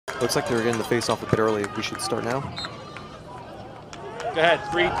Looks like they're getting the face-off a bit early. We should start now. Go ahead,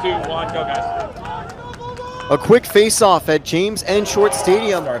 3, 2, 1, go guys. A quick face-off at James N. Short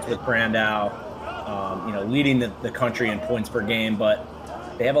Stadium. Starts with Brandau, leading the country in points per game, but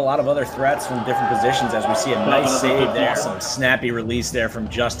they have a lot of other threats from different positions as we see a nice save there. Some snappy release there from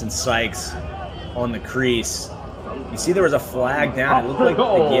Justin Sykes on the crease. You see there was a flag down. It looked like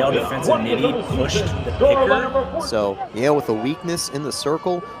the Yale defensive midi pushed the picker. So Yale with a weakness in the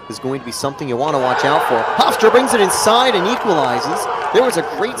circle is going to be something you want to watch out for. Hofstra brings it inside and equalizes. There was a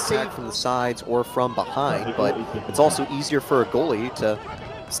great save from the sides or from behind, but it's also easier for a goalie to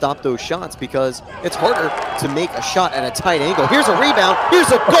stop those shots because it's harder to make a shot at a tight angle. Here's a rebound,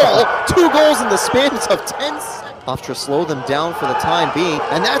 here's a goal, 2 goals in the span of 10 seconds. Hofstra slow them down for the time being,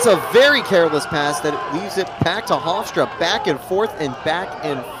 and that's a very careless pass that leaves it back to Hofstra, back and forth and back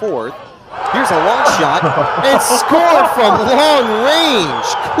and forth. Here's a long shot, and scored from long range.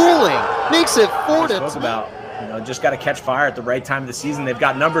 Cooling makes it 4-2. About, just got to catch fire at the right time of the season. They've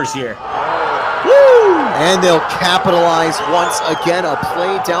got numbers here. Woo! And they'll capitalize once again, a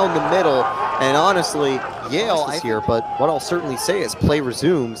play down the middle. And honestly, Yale is here, but what I'll certainly say as play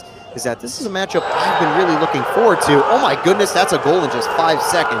resumes is that this is a matchup I've been really looking forward to. Oh my goodness, that's a goal in just 5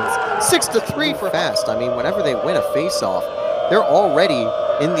 seconds. 6-3 for fast. I mean, whenever they win a face-off, they're already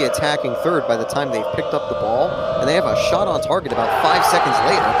in the attacking third by the time they've picked up the ball, and they have a shot on target about 5 seconds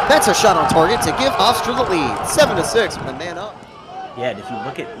later. That's a shot on target to give Hofstra the lead. 7-6 with a man up. Yeah, and if you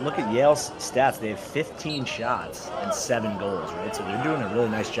look at Yale's stats, they have 15 shots and 7 goals, right? So they're doing a really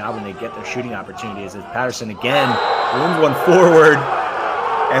nice job when they get their shooting opportunities. As Patterson again wins one forward,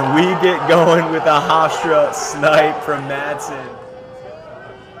 and we get going with a Hofstra snipe from Madsen.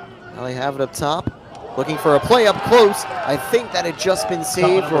 Now they have it up top, looking for a play up close. I think that had just been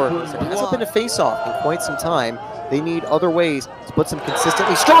saved, or it hasn't been a face-off in quite some time. They need other ways to put some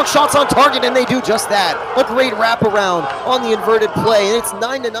consistently strong shots on target, and they do just that. A great wraparound on the inverted play, and it's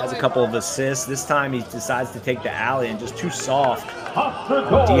 9-9. Has a couple of assists. This time he decides to take the alley, and just too soft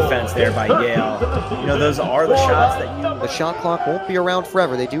defense there by Yale. Those are the shots that you... The shot clock won't be around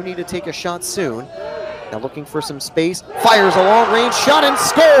forever. They do need to take a shot soon. Now looking for some space. Fires a long-range shot and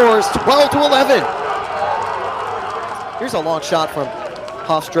scores! 12-11. Here's a long shot from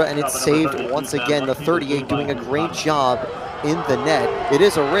Hofstra, and it's saved once again. The 38 doing a great job in the net. It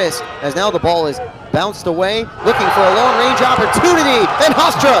is a risk, as now the ball is bounced away, looking for a long-range opportunity, and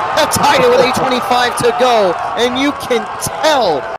Hofstra have tied it with 8:25 to go, and you can tell